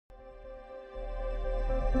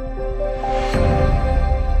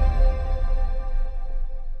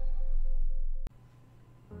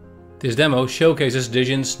This demo showcases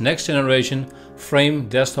Dizzion's next generation Frame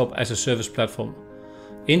desktop as a service platform,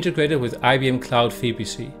 integrated with IBM Cloud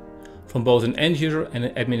VPC, from both an end user and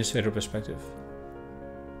an administrator perspective.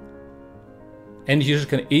 End users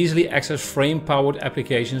can easily access Frame-powered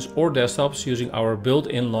applications or desktops using our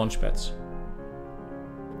built-in launchpads.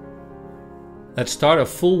 Let's start a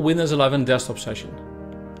full Windows 11 desktop session.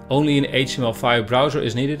 Only an HTML5 browser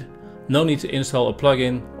is needed, no need to install a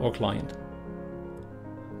plugin or client.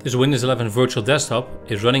 This Windows 11 virtual desktop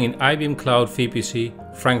is running in IBM Cloud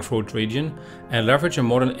VPC Frankfurt region and leverages a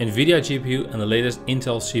modern NVIDIA GPU and the latest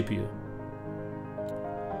Intel CPU.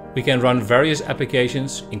 We can run various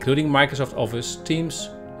applications including Microsoft Office, Teams,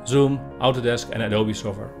 Zoom, Autodesk and Adobe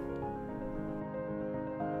software.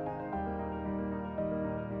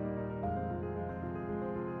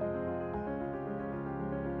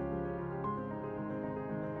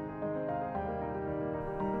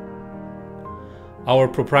 Our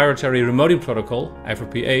proprietary remoting protocol,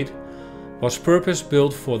 FRP8, was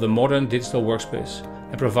purpose-built for the modern digital workspace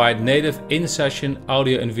and provide native in-session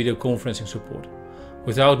audio and video conferencing support,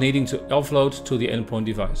 without needing to offload to the endpoint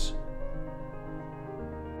device.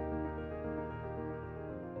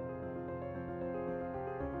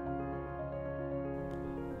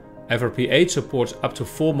 FRP8 supports up to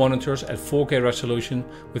 4 monitors at 4K resolution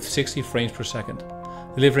with 60 frames per second,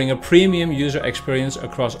 delivering a premium user experience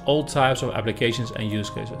across all types of applications and use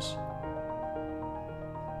cases.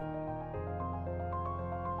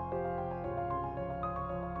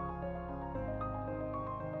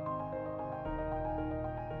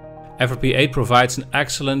 FRP8 provides an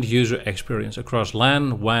excellent user experience across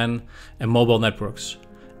LAN, WAN and mobile networks,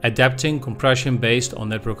 adapting compression based on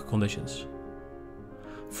network conditions.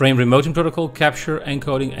 Frame remoting protocol capture,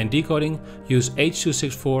 encoding and decoding use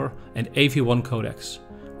H.264 and AV1 codecs,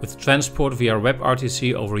 with transport via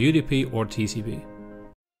WebRTC over UDP or TCP.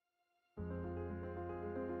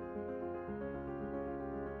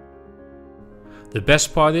 The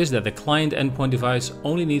best part is that the client endpoint device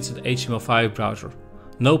only needs an HTML5 browser.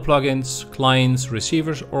 No plugins, clients,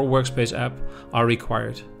 receivers or workspace app are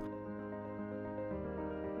required.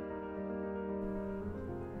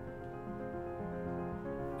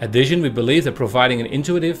 At Dizzion, we believe that providing an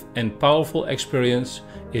intuitive and powerful experience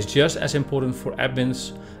is just as important for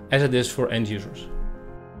admins as it is for end users.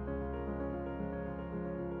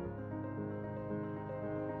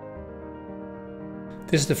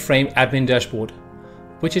 This is the Frame admin dashboard,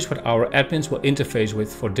 which is what our admins will interface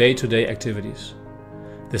with for day-to-day activities.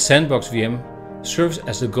 The Sandbox VM serves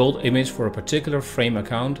as the gold image for a particular Frame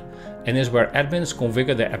account and is where admins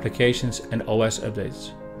configure their applications and OS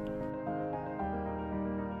updates.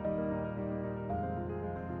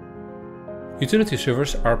 Utility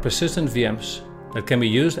servers are persistent VMs that can be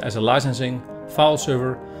used as a licensing, file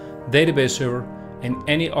server, database server and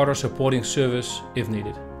any other supporting service if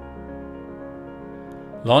needed.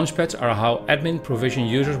 Launchpads are how admin provision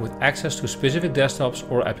users with access to specific desktops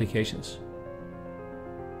or applications.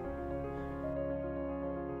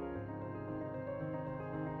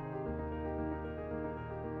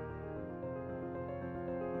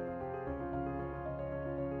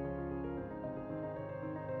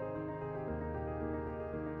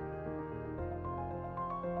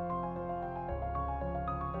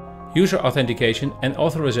 User authentication and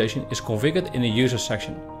authorization is configured in the user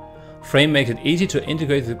section. Frame makes it easy to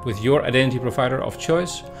integrate it with your identity provider of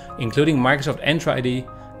choice, including Microsoft Entra ID,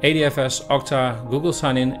 ADFS, Okta, Google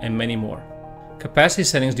Sign-in and many more. Capacity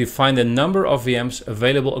settings define the number of VMs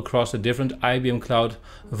available across the different IBM Cloud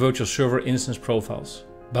virtual server instance profiles.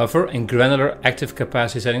 Buffer and granular active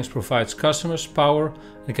capacity settings provides customers power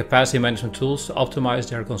and capacity management tools to optimize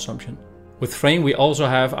their consumption. With Frame, we also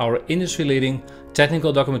have our industry-leading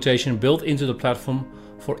technical documentation built into the platform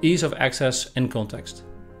for ease of access and context.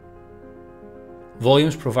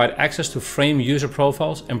 Volumes provide access to Frame user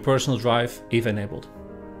profiles and personal drive if enabled.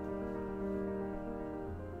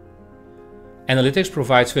 Analytics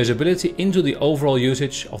provides visibility into the overall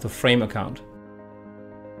usage of the Frame account.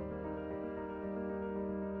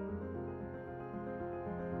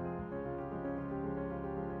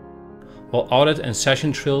 While audit and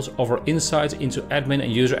session trails offer insights into admin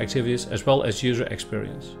and user activities as well as user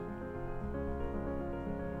experience.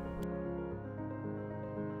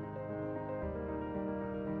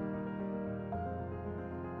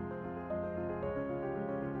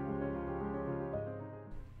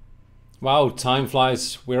 Wow, time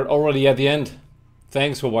flies. We're already at the end.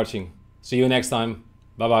 Thanks for watching. See you next time.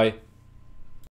 Bye bye.